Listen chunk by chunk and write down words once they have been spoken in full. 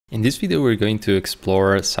In this video, we're going to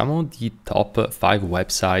explore some of the top 5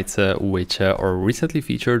 websites which are recently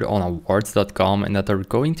featured on awards.com and that are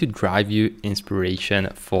going to drive you inspiration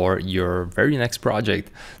for your very next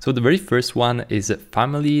project. So the very first one is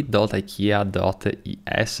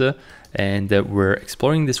family.ikea.es, and we're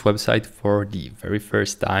exploring this website for the very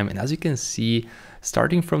first time. And as you can see,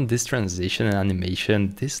 starting from this transition and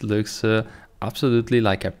animation, this looks absolutely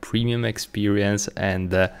like a premium experience,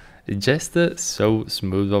 and just so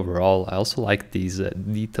smooth overall. I also like these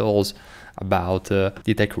details about the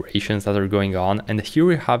decorations that are going on. And here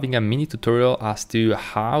we're having a mini tutorial as to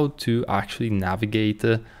how to actually navigate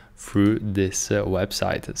through this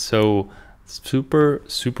website. So super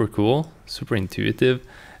cool, super intuitive.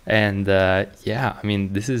 And yeah, I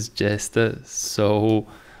mean, this is just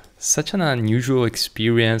such an unusual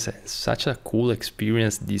experience and such a cool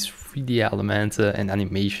experience. These 3D elements and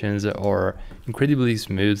animations are incredibly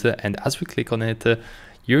smooth, and as we click on it,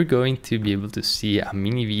 you're going to be able to see a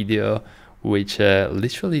mini video which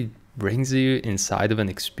literally brings you inside of an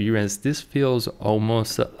experience. This feels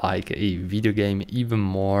almost like a video game, even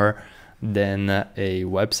more than a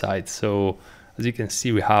website. So as you can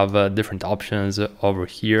see, we have different options over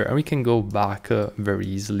here, and we can go back very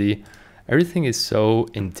easily. Everything is so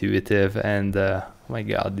intuitive, and oh my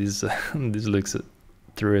god, this this looks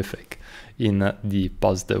terrific in the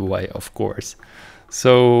positive way, of course.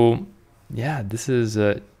 So yeah, this is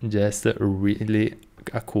just really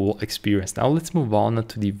a cool experience. Now let's move on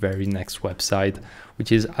to the very next website, which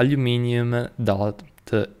is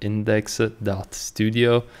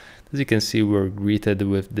aluminium.index.studio. As you can see, we're greeted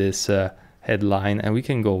with this headline, and we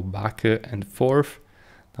can go back and forth.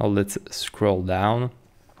 Now let's scroll down.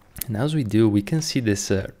 And as we do, we can see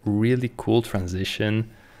this really cool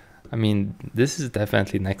transition. I mean, this is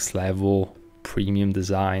definitely next level premium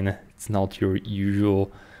design. It's not your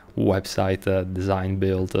usual website design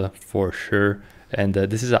build for sure. And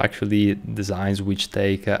this is actually designs which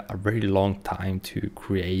take a very long time to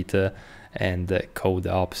create and code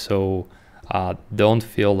up. So don't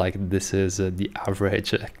feel like this is the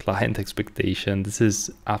average client expectation. This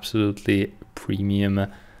is absolutely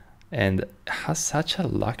premium and has such a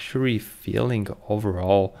luxury feeling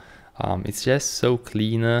overall. It's just so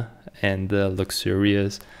clean and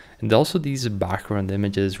luxurious, and also these background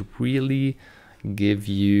images really give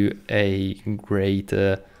you a great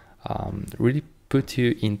really put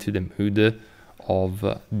you into the mood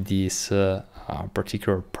of this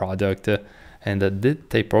particular product, and the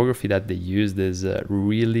typography that they used is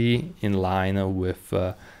really in line with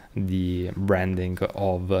the branding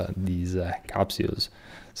of these capsules.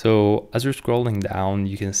 So as you're scrolling down,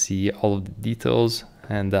 you can see all of the details,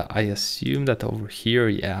 and I assume that over here,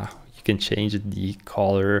 yeah, you can change the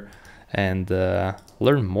color and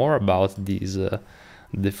learn more about these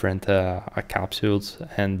different capsules.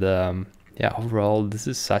 And yeah, overall, this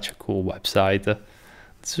is such a cool website.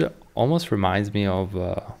 This almost reminds me of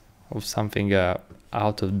something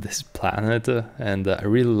out of this planet, and I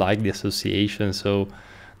really like the association. So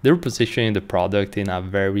they're positioning the product in a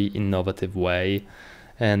very innovative way.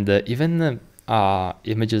 And even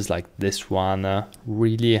images like this one,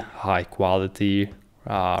 really high quality,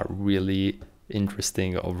 really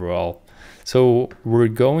interesting overall. So we're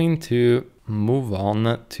going to move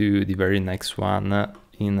on to the very next one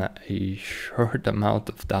in a short amount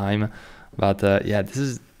of time. But yeah, this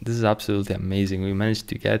is absolutely amazing. We managed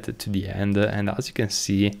to get to the end, and as you can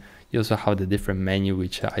see, you also have the different menu,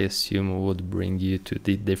 which I assume would bring you to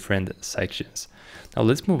the different sections. Now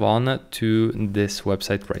let's move on to this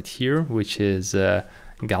website right here, which is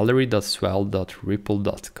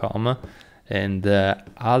gallery.swell.ripple.com. And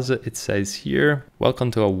as it says here,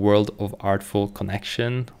 welcome to a world of artful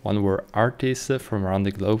connection, one where artists from around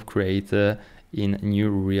the globe create in a new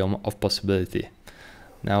realm of possibility.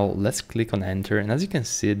 Now let's click on enter, and as you can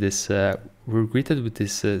see, this we're greeted with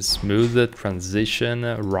this smooth transition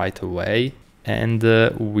right away, and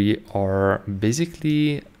we are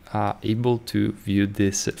basically able to view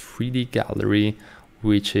this 3D gallery,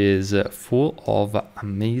 which is full of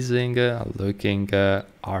amazing looking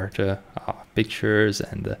art pictures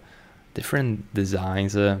and different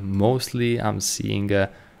designs. Mostly I'm seeing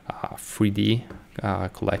 3D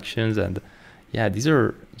collections, and yeah, these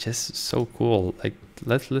are just so cool. Like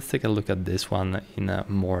let's take a look at this one in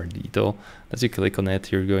more detail. As you click on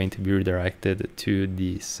it, you're going to be redirected to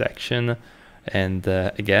the section, and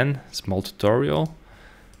again, small tutorial.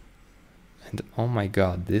 And oh my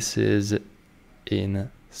god, this is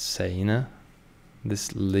insane.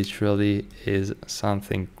 This literally is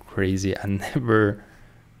something crazy. I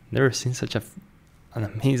never seen such an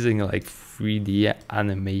amazing like 3D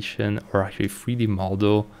animation, or actually 3D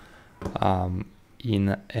model in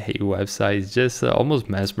a website. It's just almost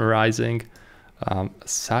mesmerizing.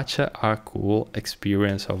 Such a cool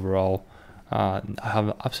experience overall. I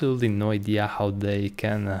have absolutely no idea how they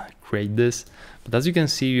can create this, but as you can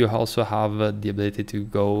see, you also have the ability to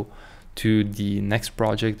go to the next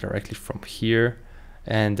project directly from here,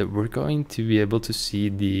 and we're going to be able to see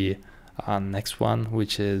the next one,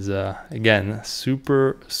 which is again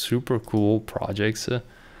super cool projects.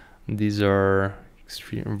 These are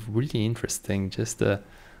really interesting, just the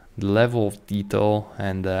level of detail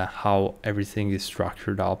and how everything is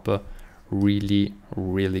structured up. Really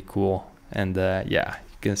cool. And yeah,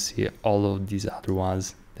 you can see all of these other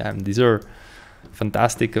ones. These are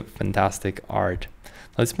fantastic art.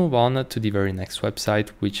 Let's move on to the very next website,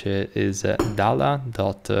 which is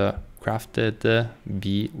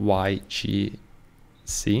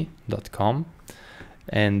dala.craftedbygc.com.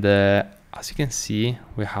 and as you can see,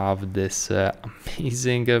 we have this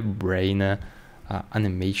amazing brain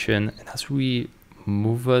animation, and as we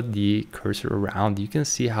move the cursor around, you can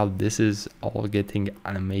see how this is all getting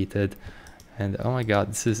animated. And oh my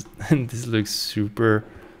god, this looks super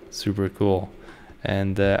cool.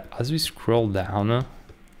 And as we scroll down,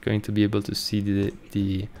 going to be able to see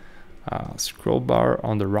the scroll bar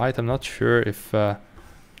on the right. I'm not sure if there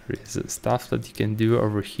is stuff that you can do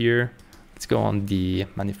over here. Let's go on the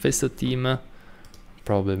manifesto theme.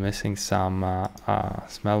 Probably missing some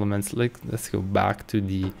elements. Let's go back to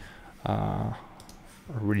the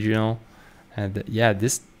original. And yeah,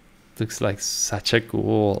 this looks like such a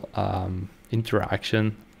cool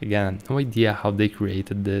interaction. Again, no idea how they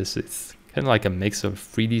created this. It's kind of like a mix of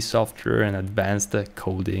 3D software and advanced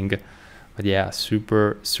coding, but yeah,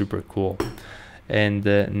 super cool. And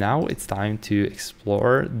now it's time to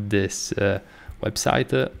explore this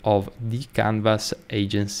website of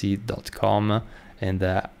thecanvasagency.com. And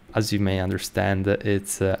as you may understand,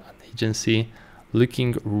 it's an agency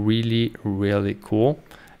looking really cool.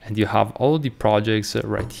 And you have all the projects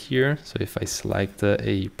right here. So if I select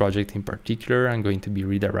a project in particular, I'm going to be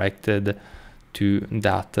redirected to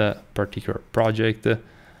that particular project.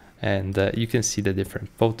 And you can see the different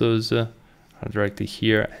photos directly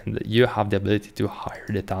here. And you have the ability to hire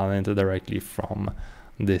the talent directly from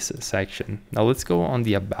this section. Now let's go on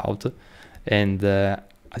the about. And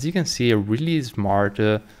as you can see, a really smart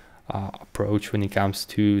approach when it comes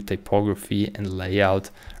to typography and layout.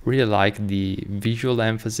 Really like the visual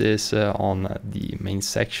emphasis on the main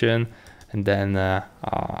section, and then a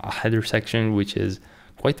header section which is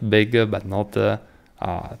quite big but not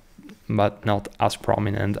as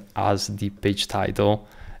prominent as the page title.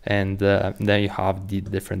 And then you have the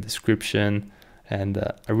different description. And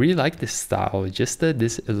I really like this style, just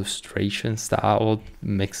this illustration style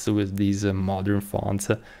mixed with these modern fonts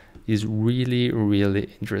is really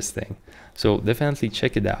interesting. So definitely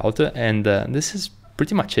check it out. And this is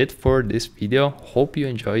pretty much it for this video. Hope you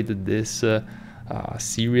enjoyed this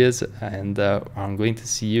series, and I'm going to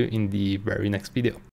see you in the very next video.